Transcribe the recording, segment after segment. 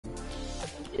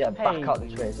Yeah, back Hey, out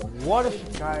the trays. what up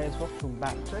guys, welcome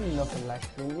back to another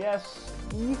lesson. Yes,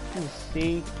 you can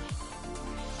see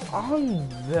on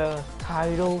the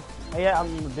title, yeah, I'm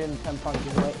doing £10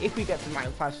 giveaway if we get to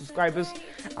 95 subscribers,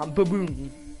 and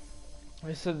boom.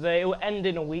 So it will end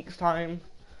in a week's time,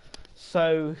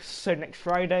 so next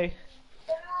Friday.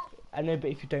 I know,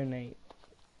 but if you donate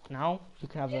now, you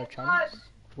can have a chance to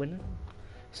win it.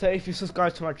 So if you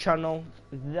subscribe to my channel,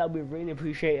 that we really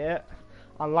appreciate it.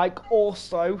 And like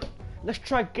also, let's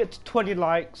try to get to 20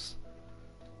 likes.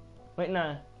 Wait,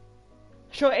 no.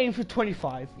 Should I aim for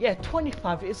 25? Yeah,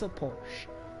 25 is a push.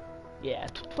 Yeah,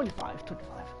 25.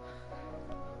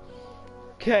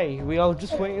 Okay, we are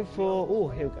just waiting for. Oh,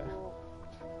 here we go.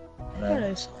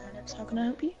 Hello, Silence. How can I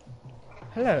help you?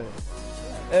 Hello.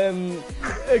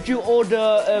 Did you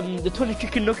order the 20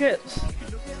 chicken nuggets?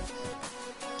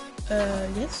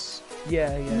 Yes. Yeah.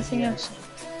 Anything else?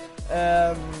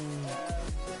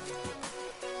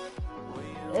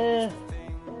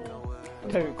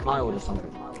 Coke. I order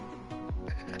something.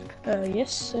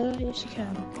 Yes, yes you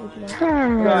can. Would you like?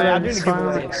 Right, I'm doing a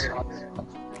giveaway.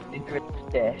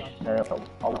 Dish, so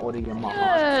I'll order your mum.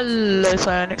 Hello,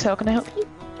 Silence. How can I help you?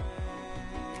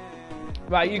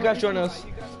 Right, you guys join us.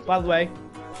 By the way,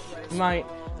 hey,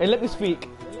 let me speak.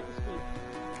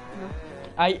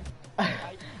 I'm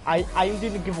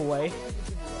doing a giveaway,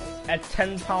 a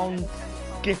 £10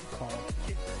 gift card.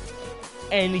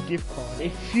 Any gift card.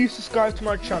 If you subscribe to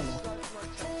my channel.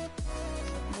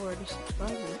 I'm already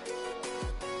subscribed.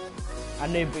 I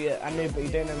know, but you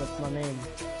don't know my name.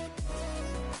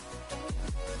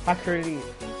 Hacker Elite.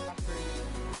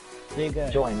 There you go.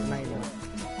 Join. Now you know.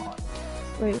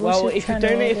 Wait, Well, what's if you your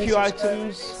channel? donate a few Where's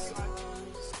items,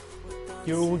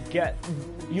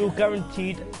 you're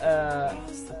guaranteed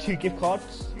 2 gift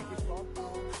cards.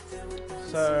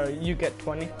 So you get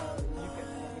 £20.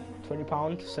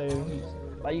 So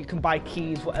like you can buy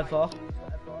keys, whatever.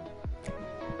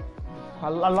 I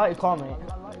like your car, mate.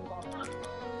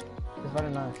 It's very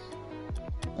nice.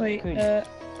 Wait, Cool.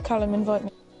 Callum, invite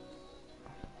me.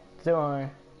 Don't worry.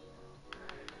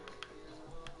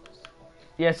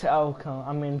 Yes,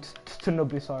 I mean to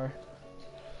Nubby, sorry.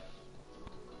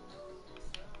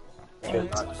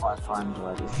 Like 5 times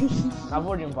already. I've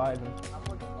already invited him.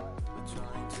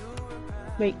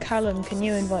 Wait, Callum, can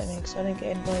you invite me? Because I don't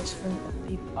get invites from other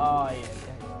people. Oh yeah.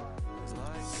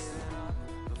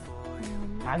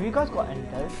 Have you guys got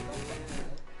Endo?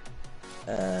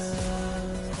 No.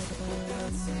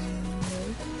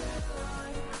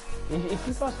 If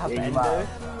you guys have Yeah, you Endo, are.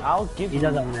 I'll give He you.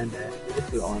 doesn't end it.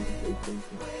 If you on,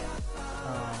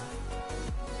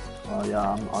 oh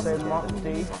yeah, I'm So gonna Mark get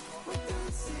them. D,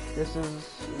 this is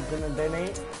gonna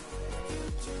donate.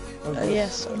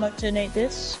 Yes, I'd like to donate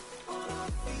this.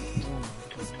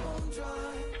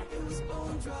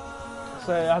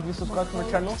 So have you subscribed to my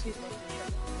channel?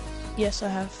 Yes, I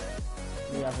have.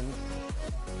 You haven't.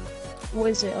 What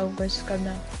is it? I'll go subscribe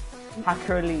now.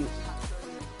 Hacker Elite.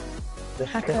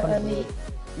 Just Hacker click on it. Elite.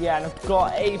 Yeah, and I've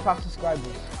got 85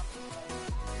 subscribers.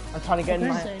 I'm trying to get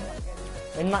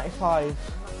in 95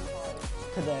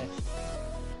 today.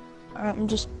 Alright, I'm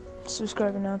just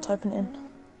subscribing now, typing it in.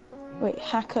 Wait,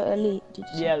 Hacker Elite, did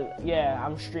you say? Yeah,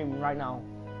 I'm streaming right now.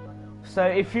 So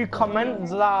if you comment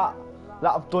that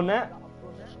I've done it,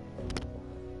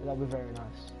 that'll be very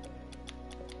nice.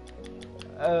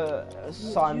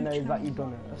 So I know that you've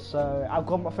done it. So I've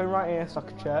got my phone right here so I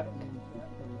can check.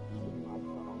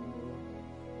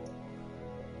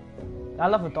 I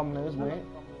love the Domino's, mate.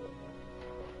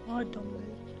 I don't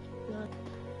know.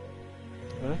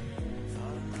 Really?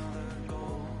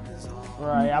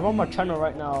 Right, I'm on my channel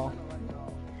right now.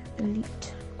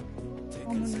 Elite.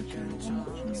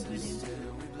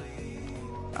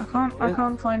 I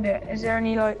can't find it. Is there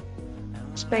any like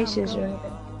spaces or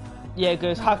anything? Yeah, it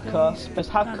goes hacker,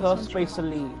 space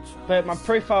elite. But my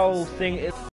profile thing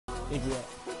is idiot.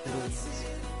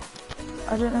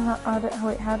 I don't know how.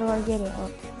 Wait, how do I get it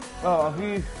up? Oh, have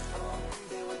you?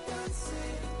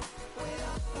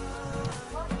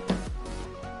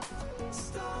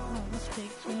 Oh, that's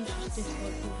big. Someone's just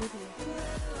disliked your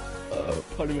video.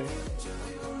 Pardon me.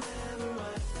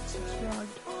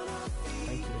 Subscribed.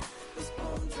 Thank you.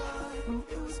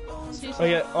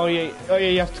 Seriously? Oh yeah,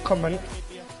 you have to comment.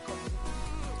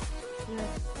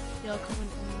 Yeah, I'll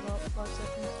comment in about 5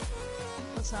 seconds.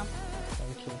 What's Sam?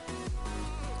 Thank you.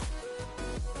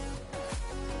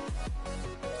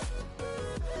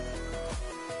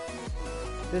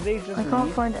 Did they just I can't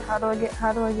leave? find it. How do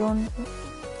I go on?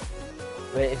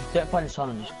 Wait, if you don't find his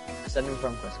channel, just send him a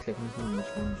friend request, click on his name,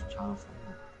 which one's your channel from.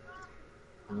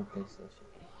 On your PlayStation.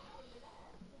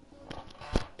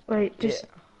 Wait, just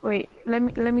Wait, let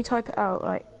me type it out.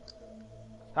 Like,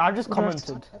 I just what do I have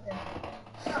to commented. type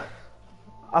in?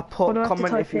 I What put do I have to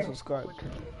comment type if you're in? subscribed.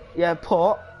 Yeah,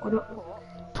 put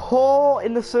What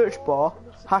in the search bar,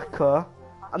 hacker,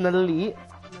 and then elite.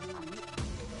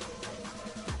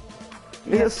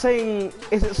 Yeah. Is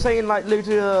it saying like loads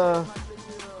of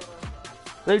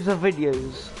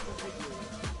videos?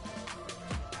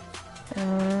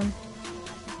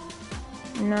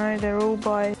 No, they're all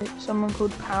by someone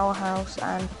called Powerhouse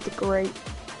and the Great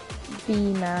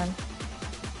B-Man.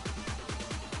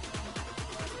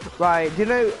 Right, do you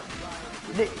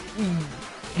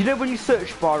know when your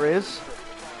search bar is?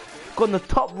 Go on the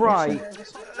top right.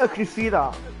 Oh, can you see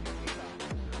that?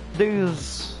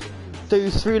 Those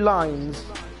 3 lines.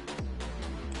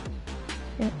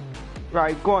 Yeah.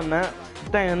 Right, go on there.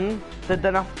 Then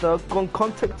after, go on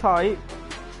contact type.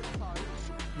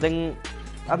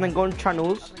 And then go on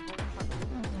channels.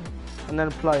 And then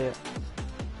apply it.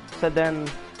 So then,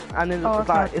 and then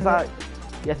is that,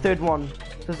 yeah, third one.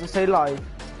 Does it say live?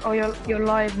 Oh, you're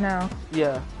live now.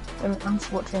 Yeah. I'm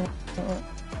just watching.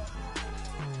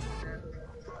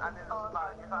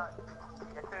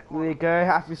 There you go.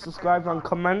 Have you subscribed and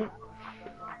comment?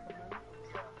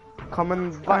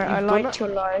 Comment that Alright, I you've done liked it. your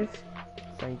live.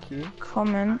 Thank you.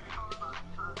 Comment.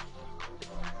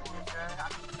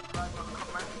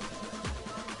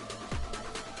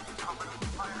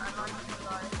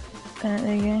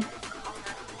 There you go.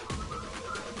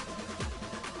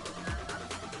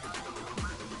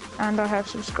 And I have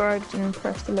subscribed and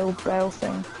pressed the little bell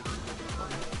thing.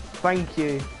 Thank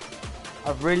you.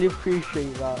 I really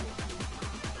appreciate that.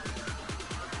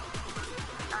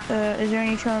 Is there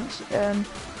any chance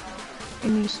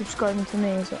in you subscribing to me?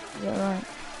 Is that right?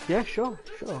 Yeah, sure.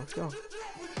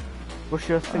 What's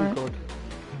your thing Alright. called?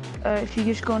 If you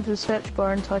just go onto the search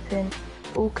bar and type in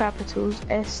all capitals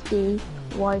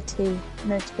SDYT,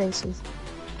 no spaces,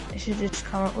 it should just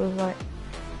come up with like.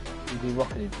 You do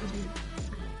Rocket League videos.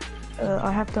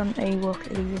 I have done a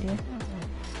Rocket League video.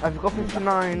 I've got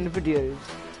 59 videos.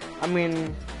 I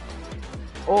mean,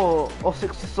 or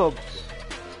 60 subs.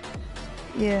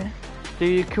 Yeah. Do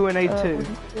you Q&A too?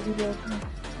 Would you be able to,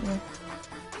 yeah.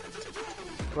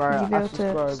 Right, Would you be I able to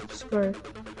subscribed. subscribe?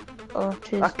 Oh,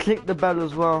 cheers. I clicked the bell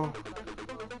as well.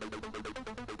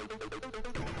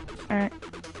 Alright.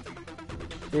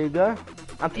 There you go.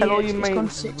 And tell all your it's gone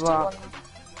mates 61. that.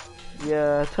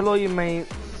 Yeah, tell all your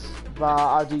mates that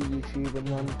I do YouTube, and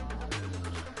then.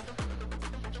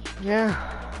 Yeah,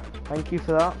 thank you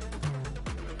for that.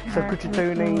 So Alright, could you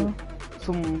no donate problem.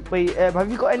 some? Wait, have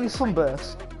you got any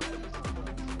sunburst?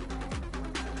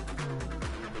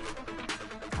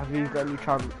 Have you got any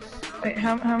chance? Wait,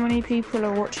 how many people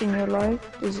are watching your live?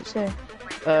 Does it say?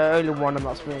 Only one, and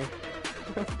that's me.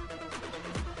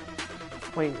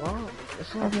 Wait, what?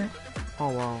 It's not... Okay. Oh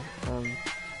wow.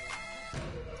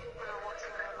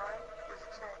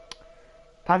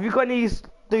 Have you got any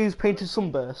these painted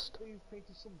sunburst?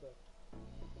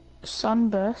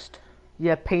 Sunburst?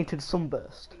 Yeah, painted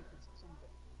sunburst.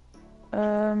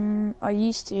 I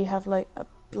used to have like a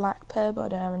black pair, but I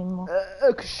don't have anymore.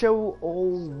 Show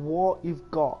all what you've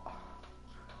got.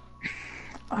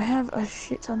 I have a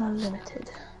shit ton of limited,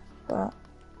 but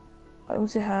I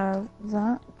also have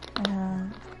that.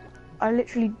 I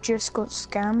literally just got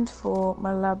scammed for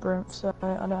my labyrinth, so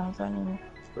I don't have that anymore.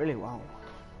 Really, wow.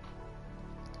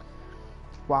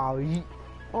 Wow, you...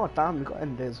 Oh damn, you got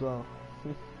Ender as well.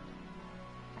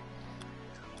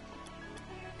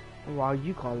 Wow,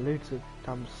 you got loads of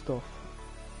damn stuff.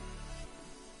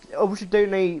 Oh, we should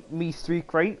donate me 3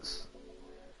 crates.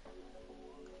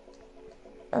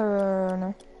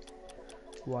 No,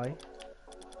 Why?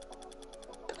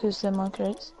 because they're my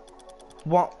crates.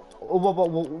 What?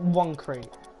 One crate?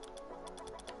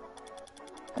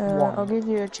 One. I'll give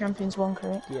you a Champions 1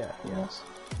 crate. Yeah, yeah. Yes.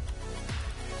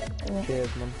 Yeah.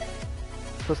 Cheers, man.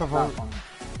 Plus I've That's fine.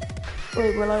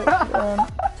 Wait, will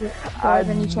do I have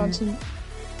any chance in?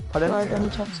 Pardon? Do I have any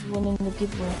chance of winning the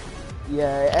giveaway?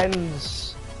 Yeah, it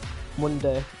ends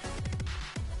Monday.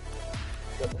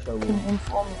 So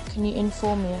Can you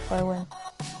inform me if I win?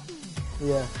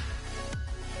 Yeah.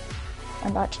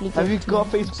 And actually Have you give to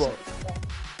got me? Facebook?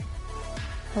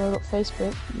 Have I got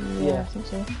Facebook? Yeah, Yeah. I think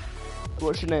so.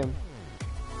 What's your name?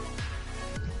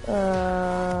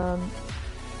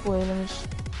 Wait, let me just...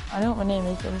 I know what my name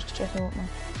is, but I'm just checking what my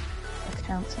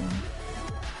account's in.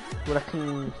 Well, I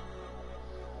can...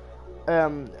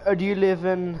 do you live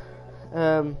in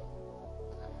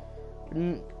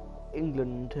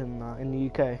England, in the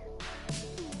UK?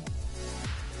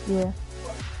 Yeah.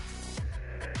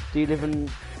 Do you live in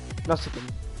Nottingham?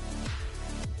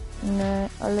 No,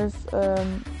 I live,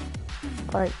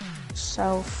 like,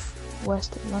 south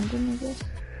west of London, I guess.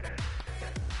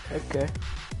 Okay.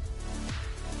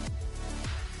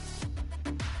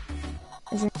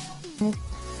 Is there any...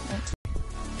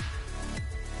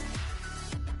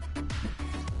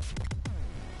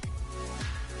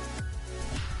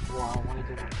 Wow, why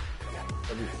did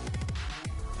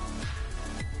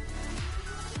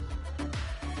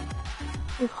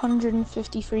With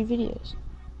 153 videos.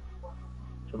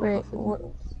 Wait, what?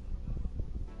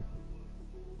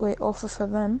 Wait, offer for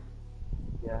them?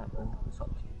 Yeah, it's up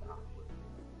to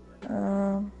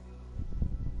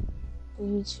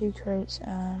you. The 2 crates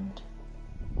and...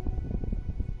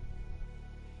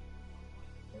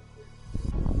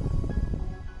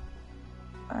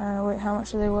 wait, how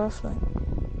much are they worth, like?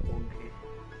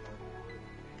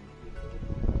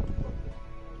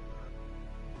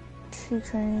 2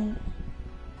 crates...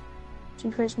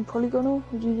 2 crates from Polygonal,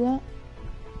 would you do that?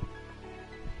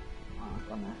 Oh, I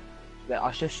don't know. Wait,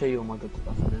 I'll just show you all my good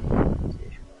stuff and then...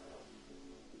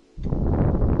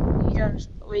 You don't...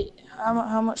 Wait,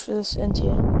 how much for this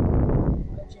NTA?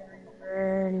 I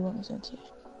really want this NTA.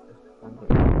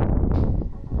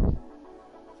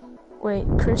 Wait,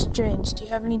 Chris James, do you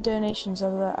have any donations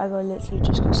as I literally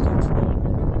just got scammed from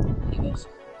you guys?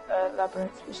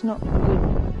 Labyrinth, it's not good.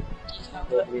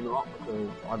 Probably not, because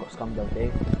I got scammed the other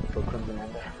day for Crimson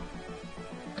Ender.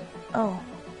 Oh,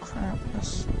 crap,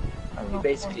 that's...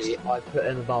 Basically, I put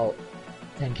in about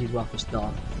 10k's worth of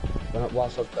stuff.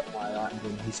 Whilst I put my items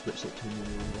in, he switched it to me.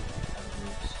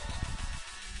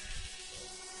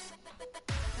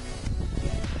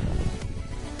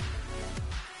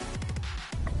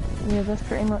 Yeah, that's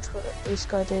pretty much what this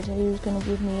guy did. He was going to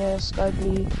give me a Sky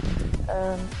Blue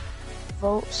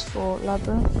vaults for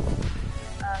Labyrinth.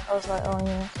 And I was like, oh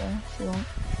yeah, okay, if you want.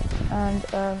 And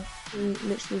he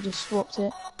literally just swapped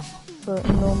it for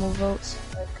normal vaults.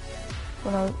 Like,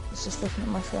 when I was just looking at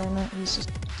my phone, he's just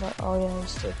like, oh yeah, I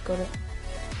still got it.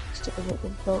 Still got the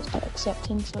vaults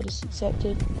accepting, so I just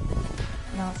accepted.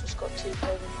 Now I've just got 2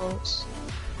 golden vaults.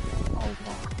 Oh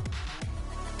wow.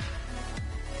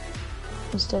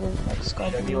 Instead of like Sky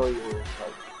Blue.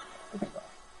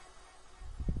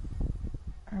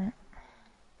 Alright.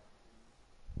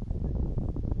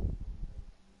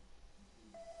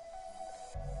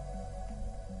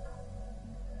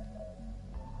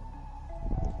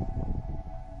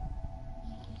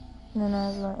 And then I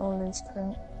have like all these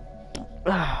current.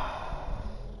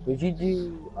 Would you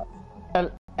do...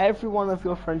 And every one of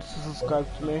your friends to subscribe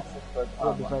to me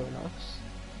would be very nice.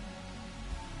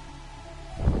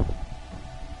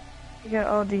 Yeah,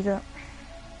 I'll do that.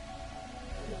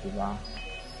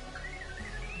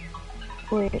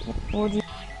 Wait, what do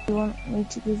you want me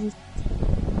to give you?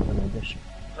 Just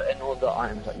put in all the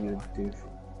items that you would do.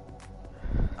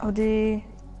 I'll do...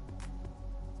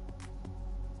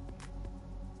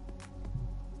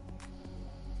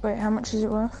 Wait, how much is it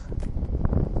worth?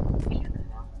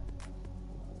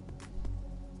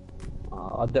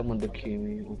 I don't want the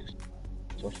QE, I'll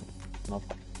just...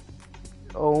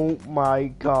 Oh my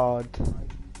god.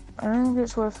 I don't think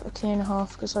it's worth a key and a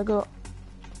half because I got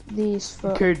these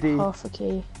for Cody. half a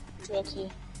key. To a key.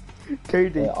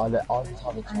 Cody. Yeah, I'll just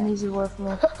have a And these are worth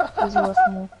more. These are worth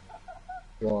more.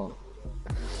 What?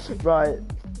 Right.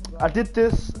 I did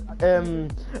this,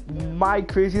 my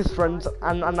craziest friends,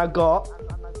 and I got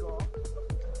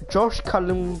Josh,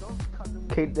 Callum,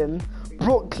 Caitlin,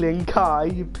 Brooklyn,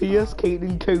 Kai, Pierce,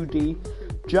 Caitlin, Cody,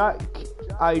 Jack,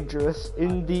 Idris,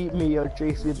 Indy, Mia,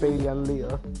 JC, Bailey, and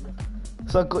Leah.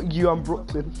 So I got you and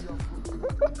Brooklyn.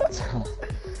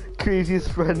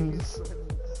 Craziest friends.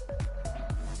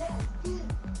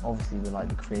 Obviously, we're like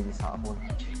the craziest out of all.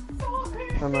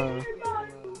 I know.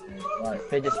 Right,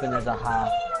 fidget spinners are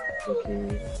half,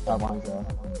 okay, that one's a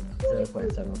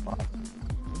 0.75.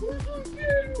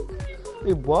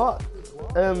 Wait, what?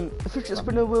 Fidget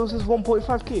spinner wheels is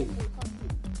 1.5 key.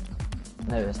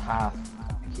 No, it's half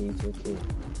key to a key.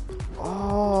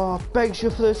 Oh, begs you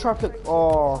for those triplex.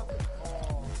 Oh,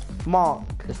 Mark,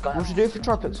 what should you do for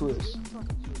triplex wheels?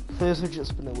 For those fidget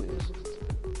spinner wheels.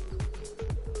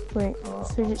 Wait,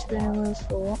 fidget spinner wheels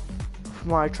for what? For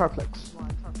my triplex.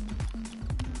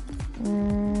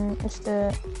 If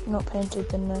they're not painted,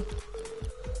 then no.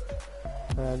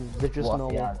 And they're just What?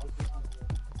 normal. Yeah.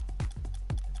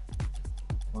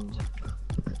 1 second.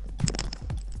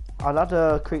 I'll add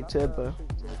a crate turbo.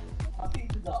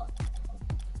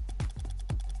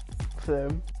 For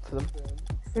them.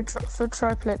 For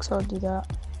triplex, I'll do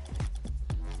that.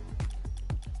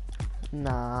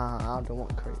 Nah, I don't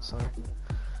want crate, sorry.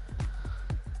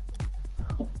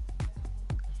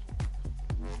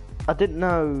 I didn't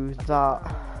know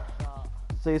that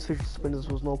these fidget spinners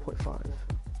was 0.5.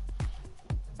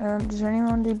 Does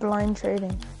anyone do blind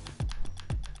trading?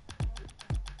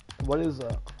 What is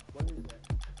that?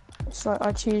 It's like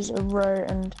I choose a row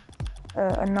and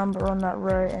a number on that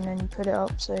row, and then you put it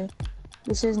up. So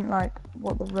this isn't like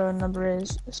what the row and number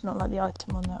is. It's not like the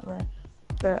item on that row.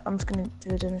 But I'm just gonna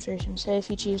do a demonstration. Say if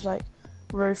you choose like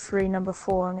row 3, number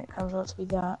 4, and it comes out to be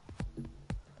that,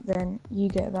 then you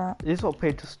get that. These are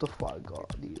paid to stuff what I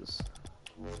got. These.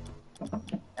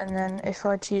 And then if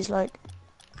I choose like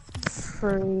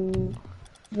 3,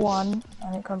 1,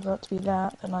 and it comes out to be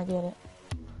that, then I get it.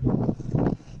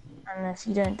 And if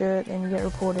you don't do it, then you get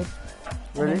reported.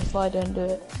 And Really? then if I don't do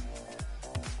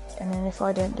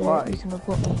it, Why? you can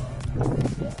report me.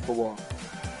 For what?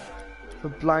 For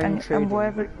blind trading. And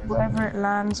whatever it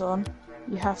lands on,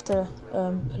 you have to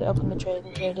put it up on the trade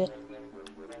and trade it.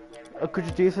 Could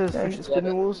you do this Yeah, fidget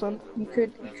spinning rules then? You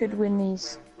could win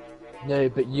these. No,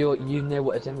 but you know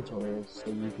what a inventory is,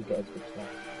 so you could get a good stuff.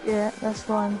 Yeah, that's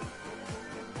fine.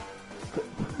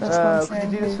 That's why I'm Could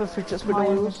showing you do this you for fidget my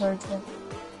spinning rules? inventory too.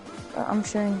 I'm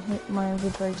showing my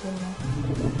inventory too now.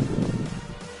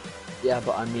 Yeah,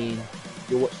 but I mean,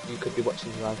 you could be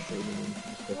watching the live stream and then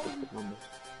just go pick the numbers.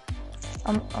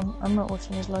 I'm not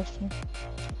watching his live stream.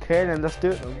 Okay, then let's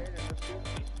do it then.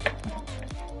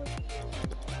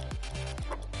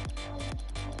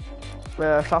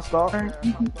 Shall I start?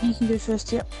 You can go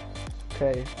first, yeah.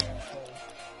 Okay.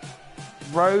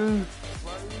 Row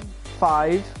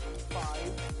 5,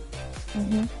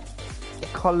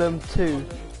 column 2.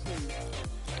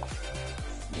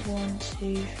 1,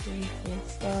 2, 3, 4,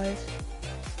 5.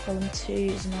 Column 2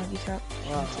 is an ivy cap.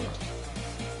 Wow.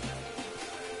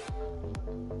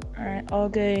 Alright, I'll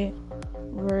go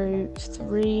row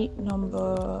 3,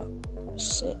 number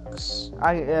 6.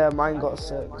 Mine got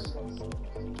 6.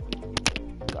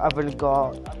 I've only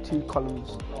got 2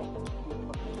 columns.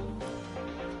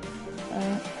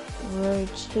 Alright, row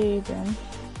 2 then.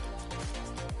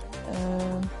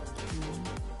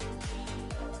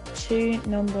 2,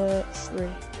 number 3.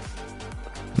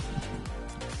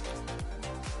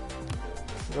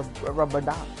 Rubber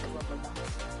duck.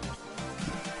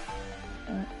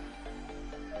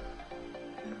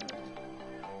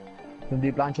 Can we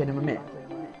do blind trading with me?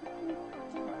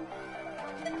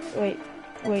 Wait,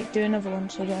 do another one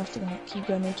so you don't have to keep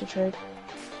going into trade.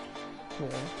 Yeah.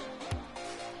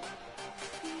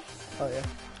 Oh yeah.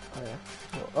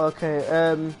 Okay,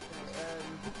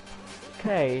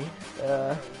 okay,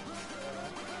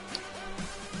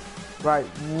 right,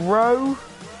 row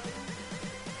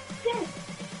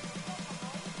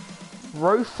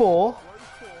 4,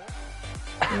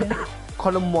 Yeah.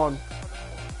 column 1.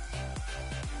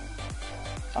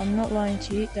 I'm not lying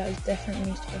to you, that is definitely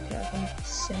needs to look at. I can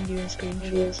send you a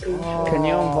screenshot. Can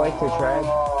you invite to trade?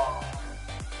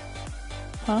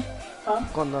 Huh?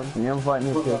 Go on then. Can you invite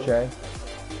me to a trade?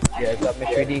 Yeah, is that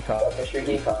Mr. D card?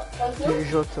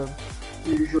 Use your turn.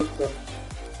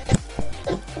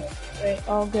 Wait,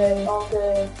 I'll go.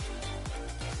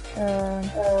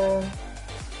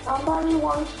 Somebody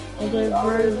wants I'll go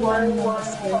row 1, number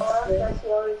 3. that's the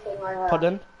only thing I have.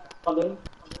 Pardon?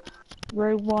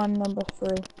 Row 1, number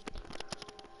 3.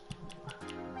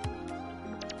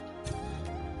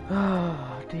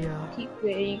 Oh dear.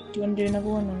 Wait, do you want to do another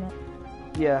one or not?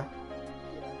 Yeah.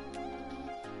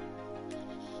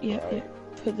 Yeah.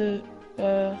 Put the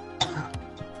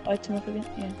item up again.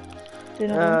 Yeah. Do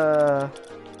another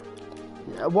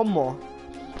one. Yeah, one more.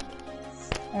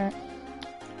 Alright.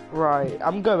 Right,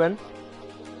 I'm going.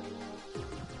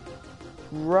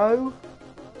 Row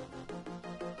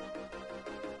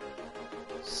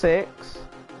 6,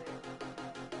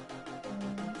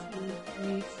 1, 2,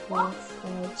 3, 4,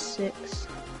 5, 6.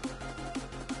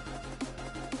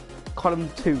 column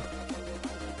 2.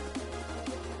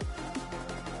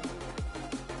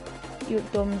 You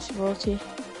at Dom's royalty.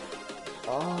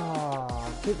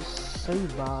 Oh, it's so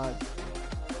bad.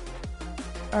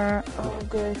 I'll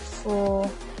go for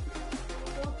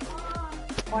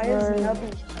Why is row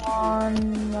Nubby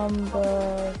 1,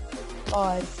 number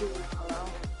 5.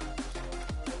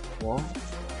 What?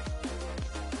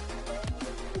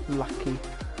 Lucky.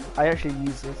 I actually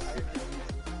use this.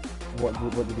 What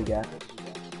did we get?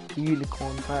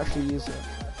 Unicorn. I actually use it.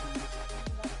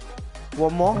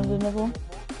 One more? Want to do another one?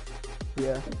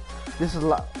 Yeah. This is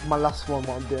my last one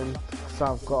what I'm doing. So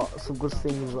I've got some good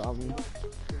things that I'm...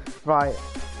 Right.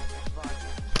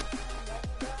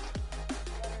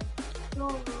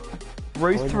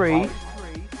 Row 3,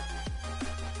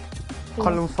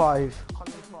 column 5. 1,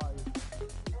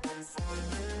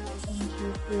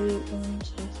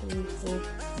 2, 3,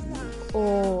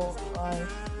 4,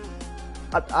 5.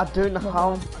 I don't know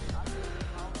how...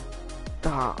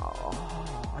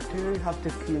 I do have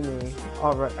Takumi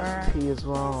RXT as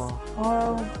well.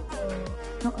 Oh,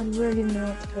 not I really know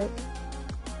what to pick.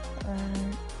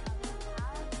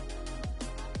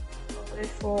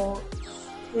 For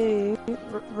two,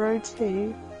 row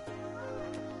 2.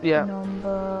 Yeah.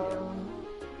 Number.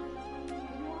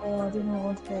 I don't know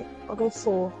what to pick. I'll go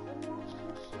 4.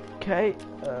 Okay.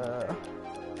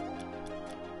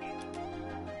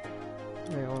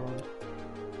 Wait, hold on.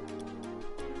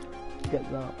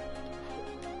 Get that.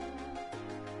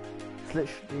 It's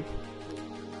literally.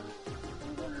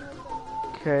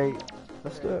 Okay,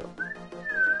 let's do it.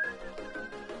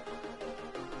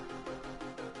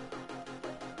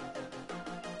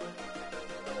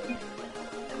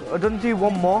 I don't do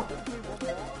one more.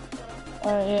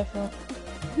 Yeah, sure.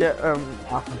 Yeah,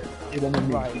 You want to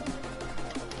move? right.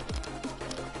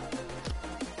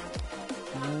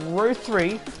 Row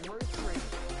 3,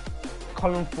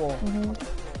 column 4.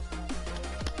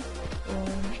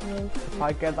 If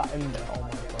I get that in there, oh my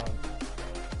god.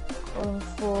 Column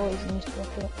 4 is an Easter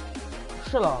bucket.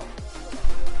 Shut up.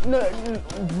 No,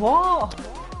 what?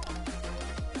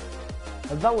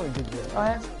 That won't be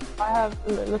there. I have,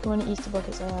 look how many Easter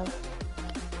buckets I have.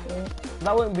 Yeah,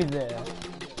 That won't be there.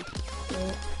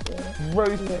 yeah.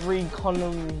 Row 3,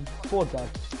 column 4, Dad.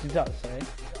 Did that say?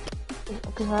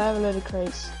 Because I have a load of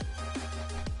crates.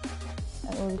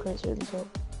 And all the crates are at the top.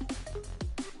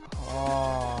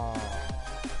 Oh.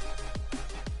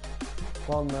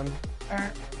 Go on then.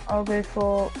 Alright, I'll go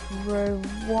for row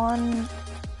 1,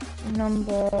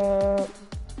 number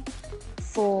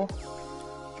 4.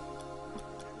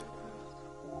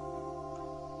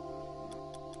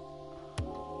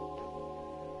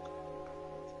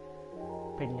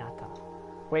 Pinata.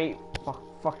 Wait,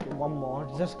 fuck it, one more.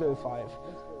 Just go 5.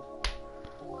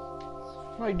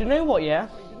 Right, do you know what, yeah?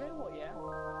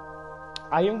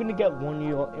 I am gonna get 1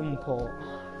 year import.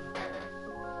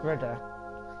 Ready?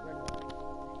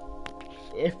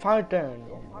 If I don't,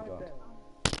 oh my god.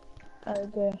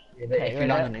 Okay. Yeah, but if you Okay,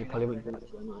 land on it, you probably wouldn't do much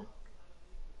anyway.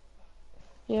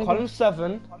 Yeah, Column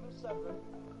 7.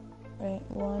 Wait,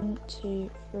 1, 2,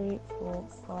 3, 4,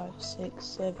 5, 6,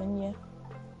 7, yeah.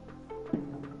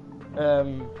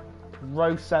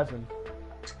 Row 7.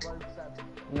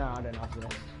 No, I don't have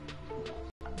this.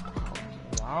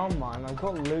 Wow, man, I've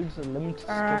got loads of limited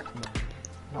stuff, man.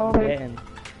 I'll I'm go getting.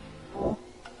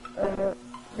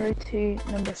 row 2,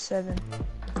 number 7.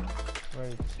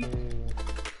 Row 2.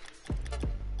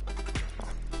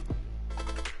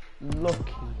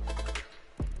 Lucky.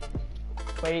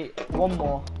 Wait, one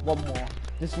more.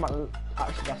 This is my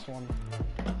actually last one.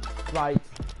 Right.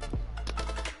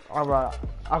 Alright,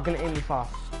 I'm gonna aim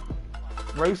fast.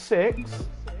 Row 6,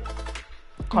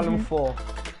 column 4.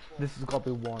 This has got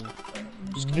to be 1.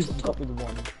 This has got to be the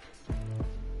 1.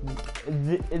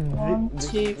 1,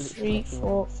 2, 3,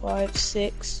 4, 5,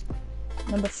 6.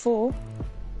 Number 4.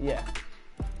 Yeah.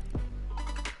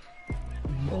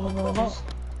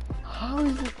 How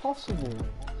is it possible?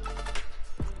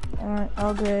 Alright,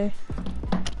 I'll go.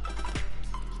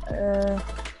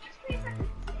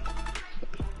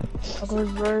 I'll go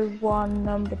row 1,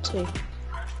 number 2.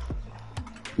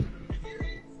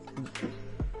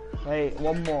 Wait,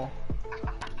 one more.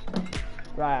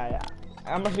 Right,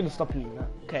 I'm not gonna stop you.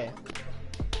 Okay.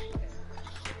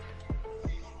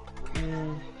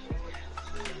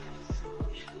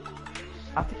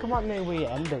 I think I might know where your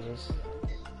ender is.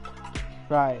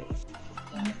 Right.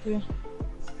 Okay.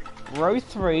 Row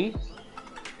 3.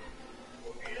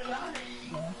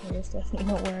 Okay, that's definitely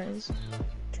not where it is.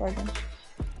 Try again.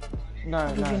 No,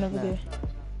 Give you another no. go.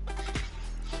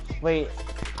 Wait,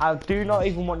 I do not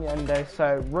even want your ender.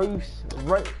 So row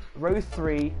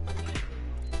 3,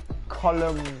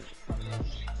 column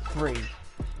 3.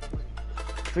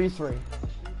 3, 3.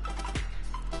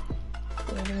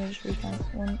 So let me just recount.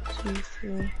 1, 2, 3.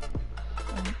 1,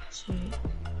 2,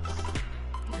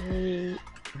 3.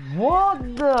 What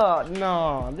the?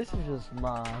 No, this is just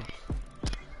mad.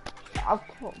 I've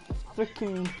got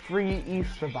freaking 3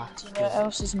 Easter bats. What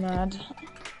else is mad?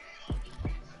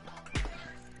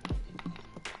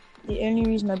 The only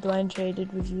reason I blind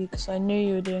traded with you because I knew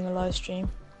you were doing a live stream.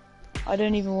 I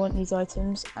don't even want these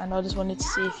items, and I just wanted to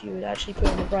see if you would actually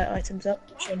put the right items up,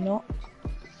 which you're not.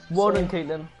 Well done,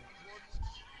 Caitlin.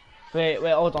 Wait,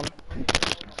 hold on.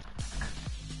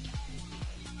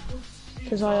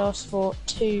 Because I asked for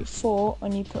 2, 4,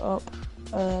 and you put up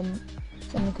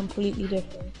something completely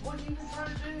different.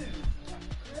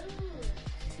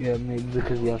 Yeah, maybe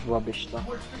because he has rubbish stuff.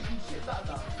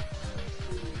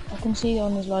 I can see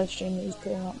on his live stream that he's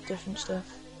putting up different stuff.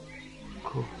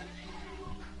 Cool.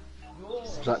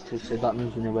 Exactly, so that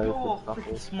means you know where we put stuff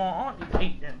Freaking is. smart, aren't you,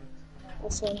 Caitlin?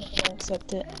 Also, I'm not gonna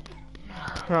accept it.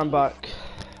 I'm back.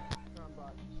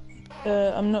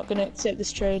 I'm not gonna accept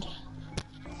this trade.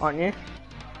 Aren't you?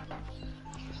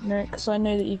 No, because I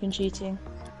know that you've been cheating.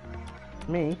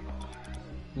 Me?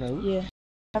 No. Yeah.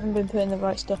 I haven't been putting the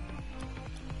right stuff.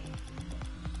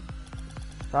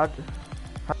 Damn,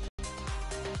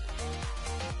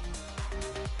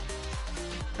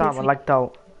 I lagged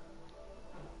out.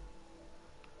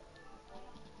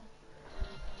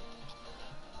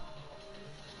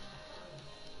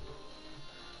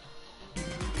 I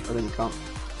think you can't.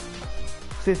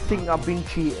 They think I've been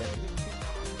cheating.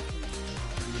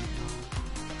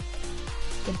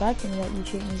 The bad thing about you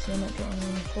cheating is you're not getting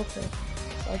any profit.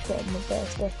 So I've got a better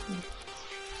stuff than you.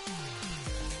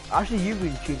 Actually, you've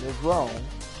been cheating as well.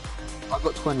 I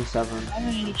got 27. I'm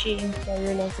only cheating because I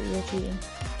realised that you're cheating.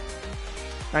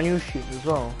 And you cheated as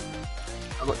well.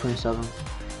 I got 27.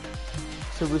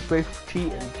 So we're both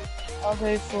cheating. I'll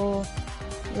go for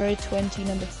row 20,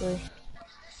 number 3.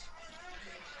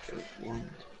 1,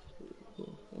 2, 3, 4,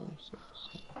 5, 6,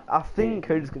 7. I think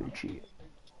Cody's gonna cheat.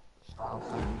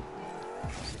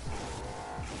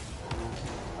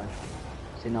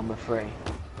 See number 3.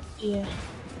 Yeah.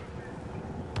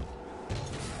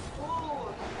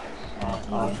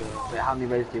 Wait, how many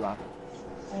rows do you have?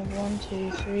 I have 1,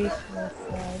 2, 3, 4,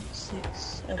 5,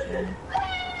 6, 7. I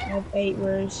have 8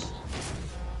 rows.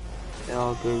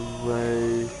 I'll go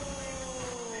row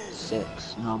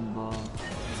 6, number 1.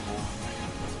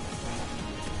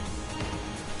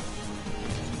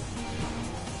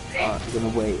 Alright, you're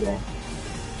gonna wait then.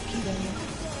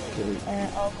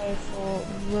 I'll go for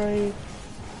row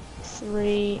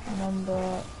 3, number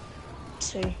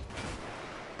 2.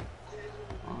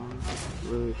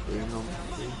 Row 3, number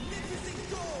 2.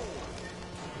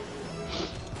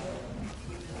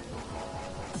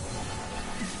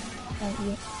 Thank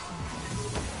you.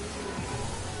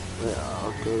 Wait,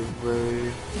 I'll go row...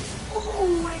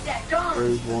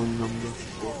 row 1, number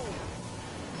 4.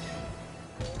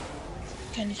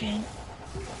 Candy cane.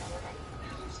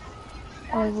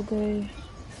 I will go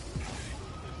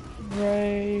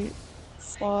row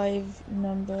 5,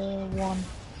 number 1.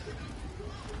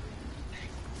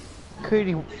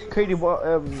 Cody,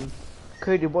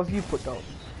 what have you put down?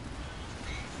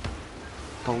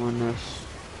 Dominus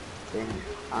thing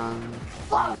and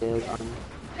Battlefield and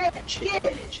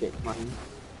chip money.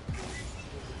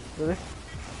 Really?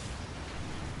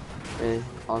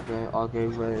 I'll go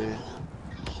row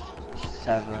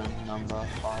 7, number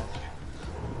 5.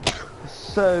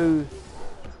 So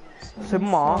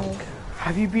Mark,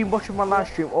 have you been watching my live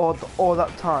stream all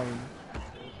that time?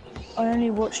 I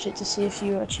only watched it to see if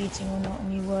you were cheating or not,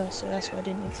 and you were, so that's why I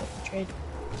didn't accept the trade.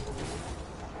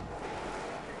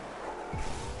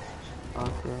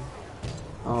 Okay.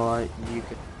 Alright, you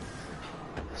can.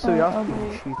 So you I'll have been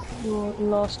go cheating. your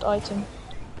last item.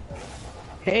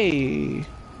 Hey.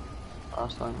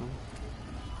 Last time.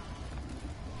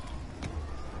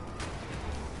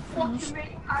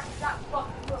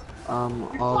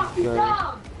 I'll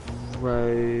go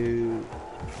row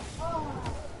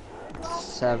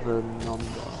 7,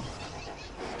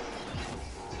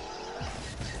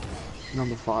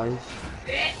 number 5.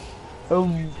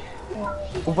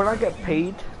 When I get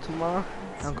paid tomorrow,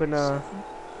 I'm gonna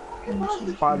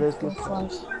buy those gift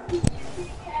cards.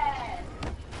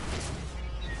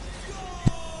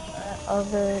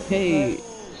 Hey.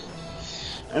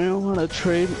 I don't want to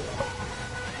trade.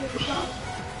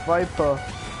 Viper.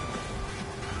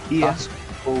 Yes.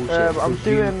 I'm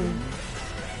doing.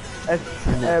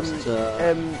 Next,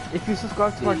 if you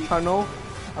subscribe to my channel,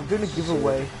 I'm doing a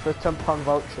giveaway for a £10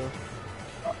 voucher.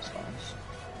 That's nice.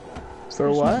 For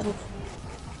what?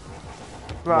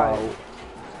 Right. Wow.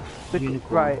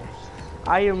 Unicorn. Right.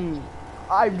 I'm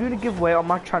doing a giveaway on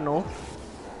my channel.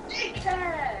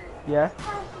 Yeah.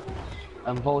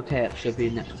 And Voltaire should be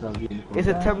next to Unicorn. It's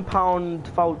a £10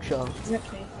 voucher.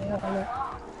 Exactly.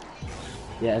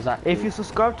 Yeah, exactly. If you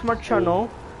subscribe to my channel,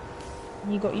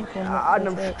 You got you and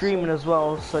I'm streaming as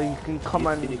well, so you can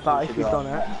comment that if you've done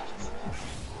it.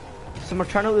 So my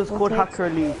channel is called Hacker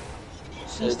Elite.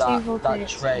 So that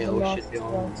trail should be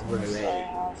on row 8.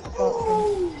 Apart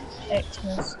from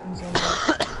Xmas and Zombie.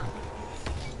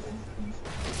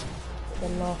 The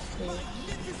last two.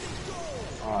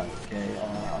 Alright, okay,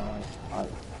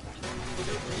 alright.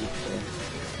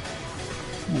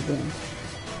 Okay.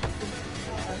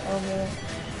 Over.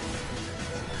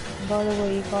 By the way,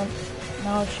 you can't.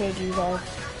 Now I've showed you that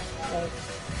I've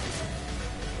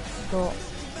got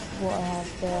what I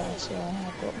have there, so I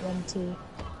have got 1, 2,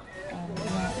 and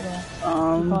that there.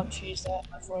 You can't choose that,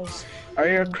 otherwise. Are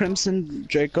your Crimson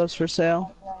Dracos for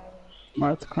sale?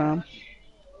 Marth Crown.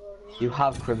 You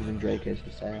have Crimson Dracos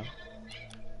for sale.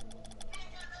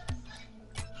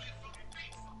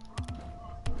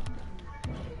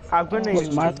 I'm gonna. What's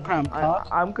Minecraft Pop?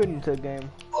 I'm good into the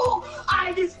game. Oh,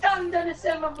 I just done a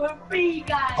 7.3,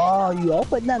 guys. Oh, you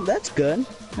opened that? That's good.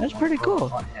 That's pretty cool.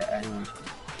 Can't hit anyone.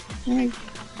 Like,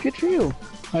 good for you.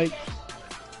 Like,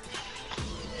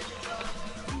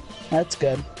 that's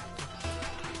good.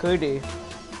 Goody.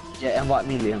 Yeah, invite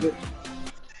me, Liam.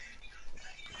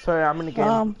 Sorry, I'm in the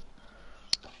game.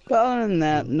 But other than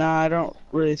that, nah, I don't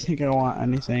really think I want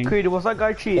anything. Goody, was that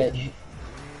guy cheating?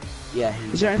 Yeah,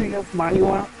 Is there anything else mine you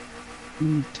want? Let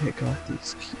me take off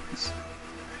these keys.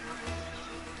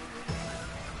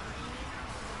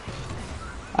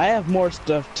 I have more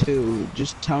stuff too.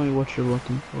 Just tell me what you're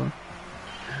looking for.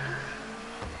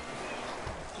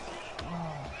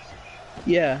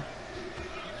 Yeah.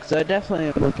 Cause I definitely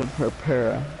am looking for a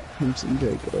pair of Crimson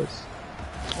Dracos.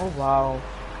 Oh wow.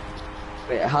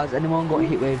 Wait, has anyone got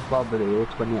Heatwave Barbary or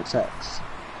 20XX?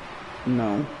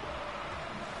 No.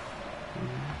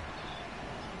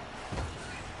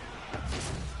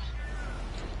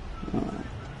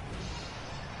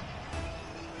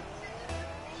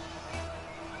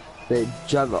 They do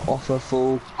you have an offer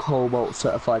full Cobalt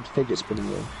certified fidget spinning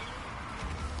wheel?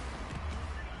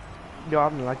 Yo,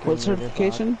 I'm liking What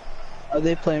certification? Are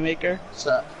they Playmaker?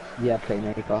 Yeah,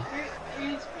 Playmaker.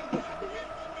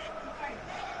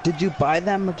 Did you buy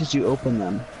them or did you open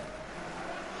them?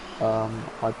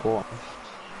 I bought.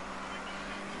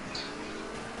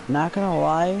 Not gonna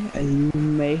lie, you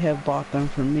may have bought them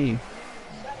from me.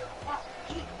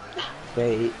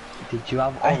 Wait, did you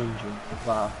have orange ones as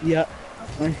well? Yep.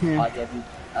 Right here.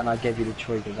 I gave you the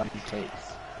triggers and the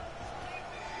cakes.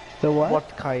 The what?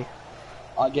 What Kai?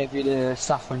 I gave you the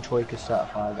Saffron Troika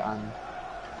certified and...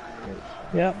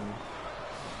 Yep.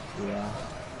 Yeah.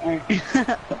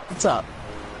 What's up?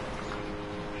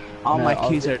 All No, my I'll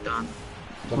keys get- are done.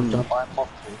 I'm gonna buy a pop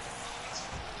too.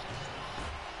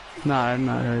 No, I'm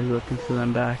not really looking for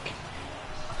them back.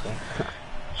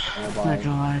 I'm Not gonna buy...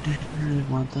 gonna lie, I didn't really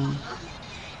want them.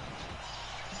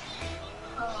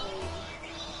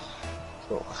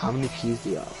 So, how many keys do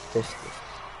you have? 50.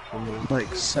 How many?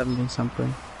 Like 70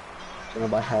 something. I'm gonna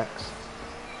buy Hex.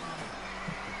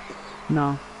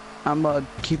 No. I'm gonna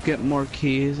keep getting more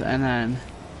keys and then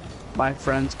my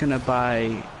friend's gonna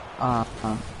buy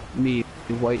me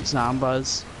white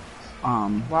Zombas.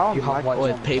 Wow, You have white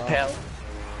with Zombas, PayPal.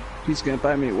 He's gonna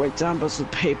buy me white Zombas with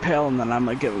PayPal and then I'm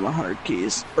gonna give him 100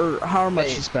 keys. Or however much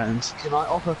Hey. he spends. Can I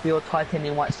offer for your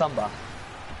titanium white Samba?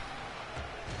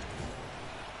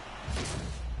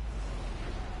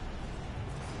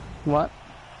 What?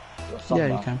 Your Samba?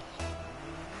 Yeah, you can.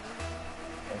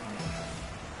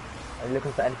 Are you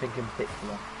looking for anything in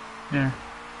particular? Yeah.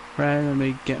 Rather than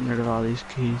me getting rid of all these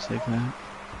keys like that.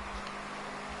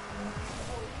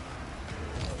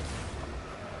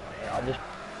 Yeah, I'll just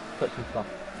put some stuff.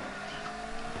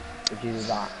 Would you do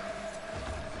that?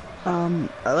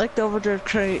 I like the Overdrive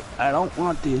crate. I don't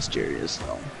want the Asterias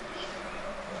though.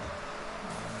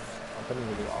 I don't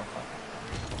really do alpha.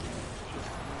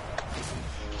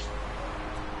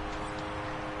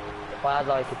 If I had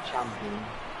like a champion,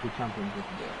 2 champions would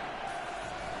do it.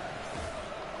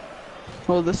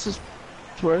 Well, this is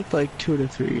worth like 2 to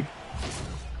 3.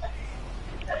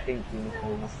 I think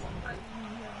unicorn.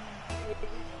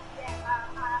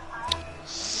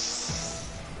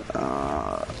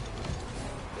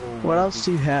 What else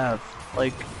do you have?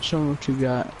 Like, show me what you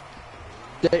got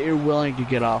that you're willing to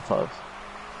get off of,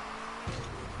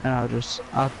 and I'll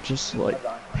just like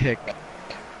pick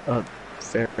a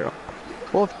Pharaoh.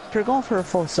 Well, if you're going for a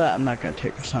full set, I'm not gonna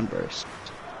take a Sunburst.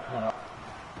 No.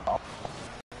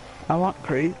 I want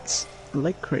crates. I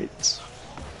like crates.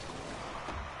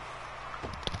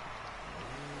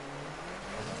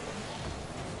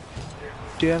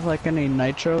 Do you have like any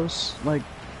nitros? Like,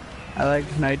 I like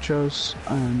nitros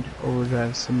and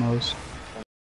overdrives the most.